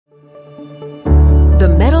The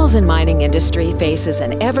metals and mining industry faces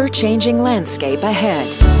an ever-changing landscape ahead.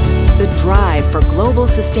 The drive for global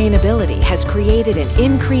sustainability has created an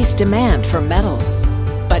increased demand for metals.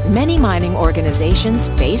 But many mining organizations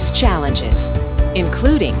face challenges,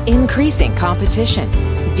 including increasing competition,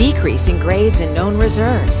 decreasing grades in known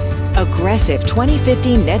reserves, aggressive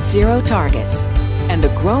 2050 net zero targets, and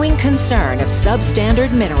the growing concern of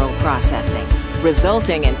substandard mineral processing,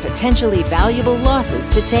 resulting in potentially valuable losses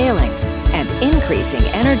to tailings and increasing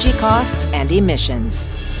energy costs and emissions.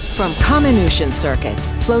 From comminution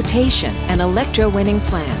circuits, flotation, and electrowinning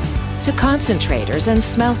plants to concentrators and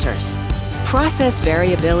smelters, process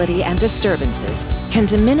variability and disturbances can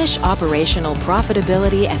diminish operational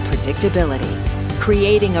profitability and predictability,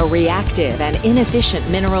 creating a reactive and inefficient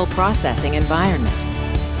mineral processing environment.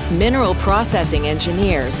 Mineral processing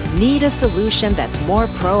engineers need a solution that's more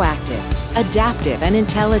proactive, adaptive, and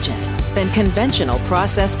intelligent than conventional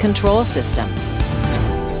process control systems.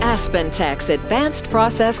 AspenTech's advanced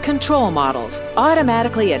process control models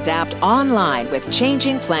automatically adapt online with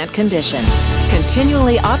changing plant conditions,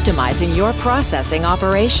 continually optimizing your processing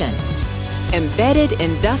operation. Embedded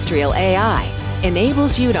industrial AI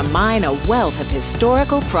enables you to mine a wealth of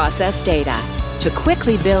historical process data to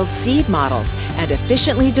quickly build seed models and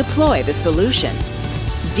efficiently deploy the solution.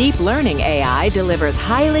 Deep learning AI delivers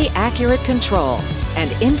highly accurate control and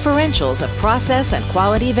inferentials of process and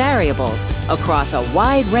quality variables across a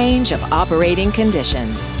wide range of operating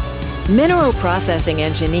conditions. Mineral processing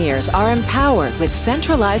engineers are empowered with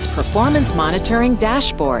centralized performance monitoring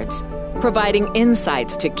dashboards, providing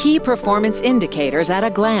insights to key performance indicators at a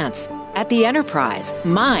glance, at the enterprise,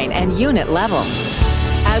 mine, and unit level.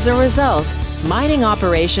 As a result, mining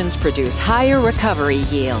operations produce higher recovery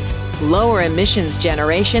yields, lower emissions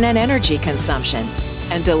generation and energy consumption,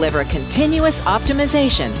 and deliver continuous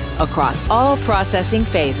optimization across all processing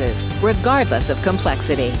phases, regardless of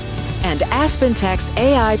complexity. And AspenTech's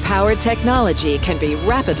AI-powered technology can be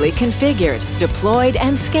rapidly configured, deployed,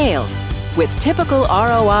 and scaled, with typical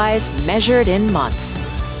ROIs measured in months.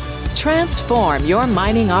 Transform your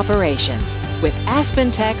mining operations with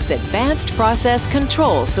AspenTech's advanced process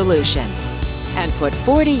control solution, and put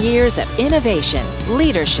 40 years of innovation,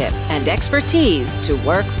 leadership, and expertise to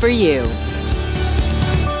work for you.